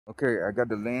Okay, I got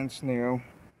the land snail.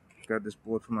 Got this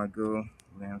board for my girl,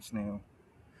 land snail.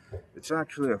 It's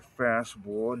actually a fast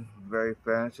board, very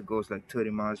fast. It goes like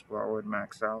 30 miles per hour,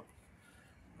 max out.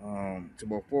 It's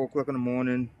about 4 o'clock in the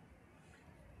morning.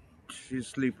 She's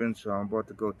sleeping, so I'm about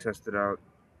to go test it out.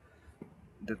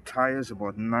 The tire's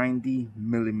about 90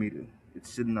 millimeters.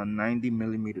 It's sitting on 90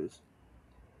 millimeters.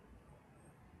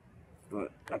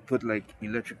 But I put like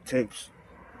electric tapes,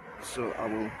 so I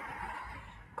will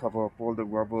cover up all the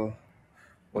rubber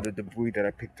or the debris that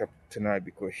I picked up tonight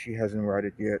because she hasn't ride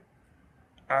it yet.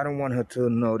 I don't want her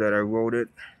to know that I rode it.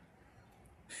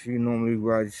 She normally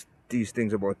rides these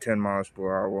things about 10 miles per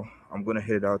hour. I'm gonna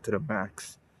hit it out to the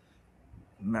max.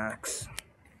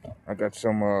 I got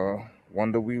some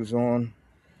Wonder Wheels on.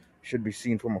 Should be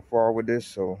seen from afar with this,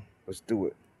 so let's do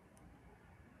it.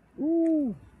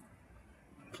 Woo!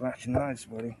 Flashing lights,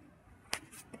 buddy.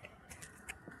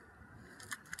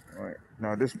 Alright,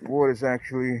 now this board is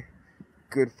actually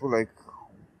good for like,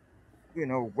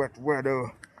 wet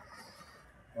weather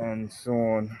and so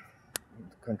on.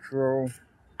 Control.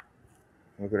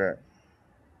 Look at that.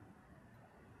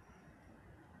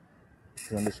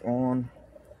 Turn this on.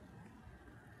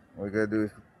 All we gotta do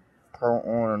is power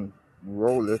on and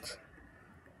roll it.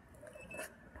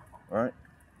 Right?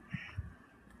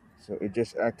 So it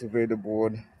just activated the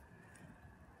board.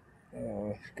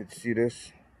 You can see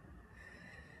this.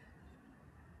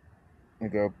 We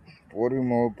got board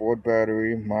remote, board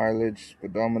battery, mileage,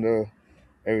 speedometer,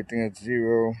 everything at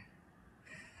 0.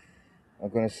 I'm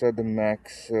gonna set the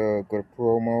max, go to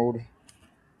pro mode.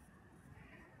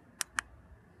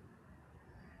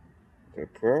 The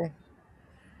pro.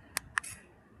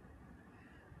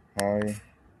 High.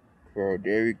 Pro.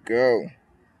 There we go.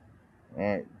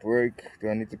 Alright, brake. Do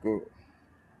I need to go?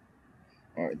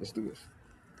 Alright, let's do this.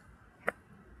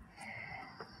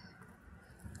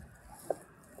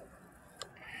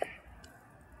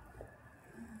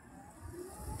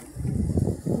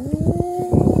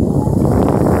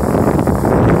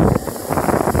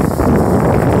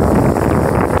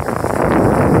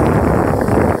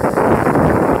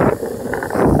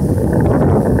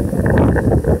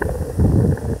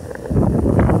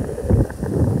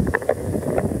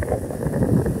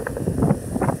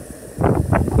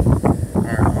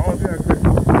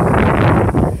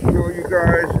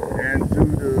 Guys and do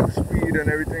the speed and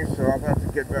everything, so I'll have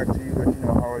to get back to you.